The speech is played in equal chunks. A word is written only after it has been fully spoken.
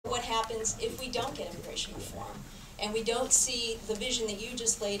happens if we don't get immigration reform and we don't see the vision that you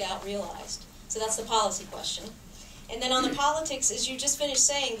just laid out realized? So that's the policy question. And then on the politics, as you just finished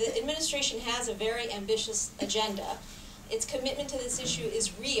saying, the administration has a very ambitious agenda. Its commitment to this issue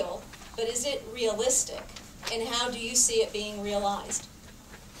is real, but is it realistic? And how do you see it being realized?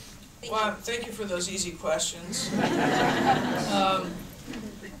 Thank you for those easy questions.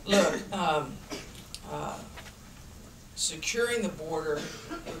 Securing the border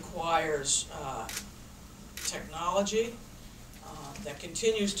requires technology that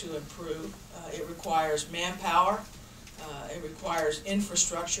continues to improve. It requires manpower. It requires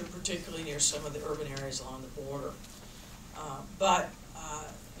infrastructure, particularly near some of the urban areas along the border. But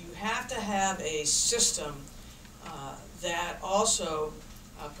you have to have a system that also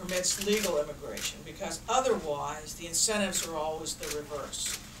permits legal immigration, because otherwise the incentives are always the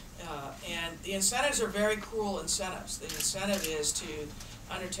reverse. And the incentives are very cruel incentives. The incentive is to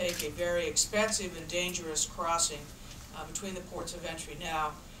undertake a very expensive and dangerous crossing between the ports of entry.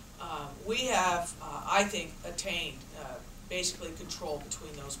 Now, we have, I think, attained basically control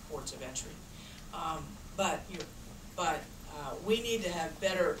between those ports of entry. But we need to have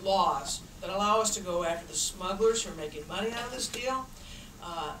better laws that allow us to go after the smugglers who are making money out of this deal.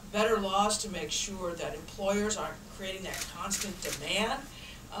 Better laws to make sure that employers aren't creating that constant demand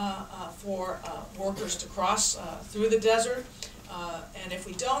for workers to cross through the desert. And if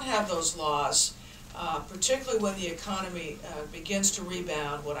we don't have those laws, particularly when the economy begins to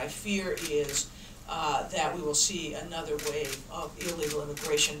rebound, what I fear is that we will see another wave of illegal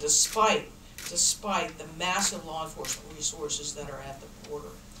immigration despite the massive law enforcement resources that are at the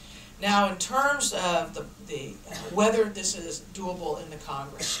border. Now, in terms of whether this is doable in the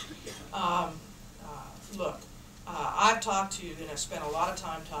Congress, I've talked to, and I've spent a lot of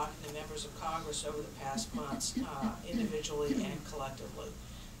time talking to members of Congress over the past months, individually and collectively.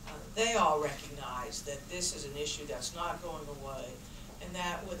 They all recognize that this is an issue that's not going away, and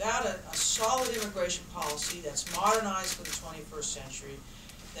that without a solid immigration policy that's modernized for the 21st century,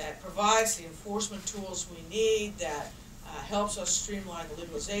 that provides the enforcement tools we need, that helps us streamline the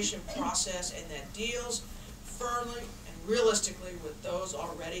legalization process, and that deals firmly and realistically with those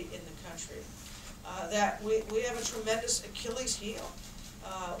already in the country, that we have a tremendous Achilles heel.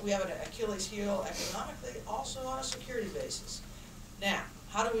 We have an Achilles heel economically, also on a security basis. Now,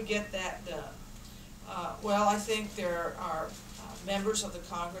 how do we get that done? Well, I think there are members of the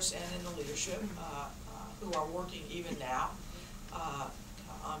Congress and in the leadership who are working even now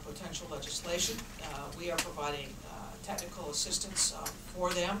on potential legislation. We are providing technical assistance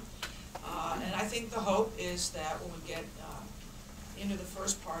for them. And I think the hope is that when we get into the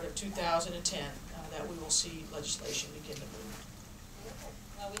first part of 2010, that we will see legislation begin to move.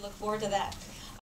 Well, we look forward to that.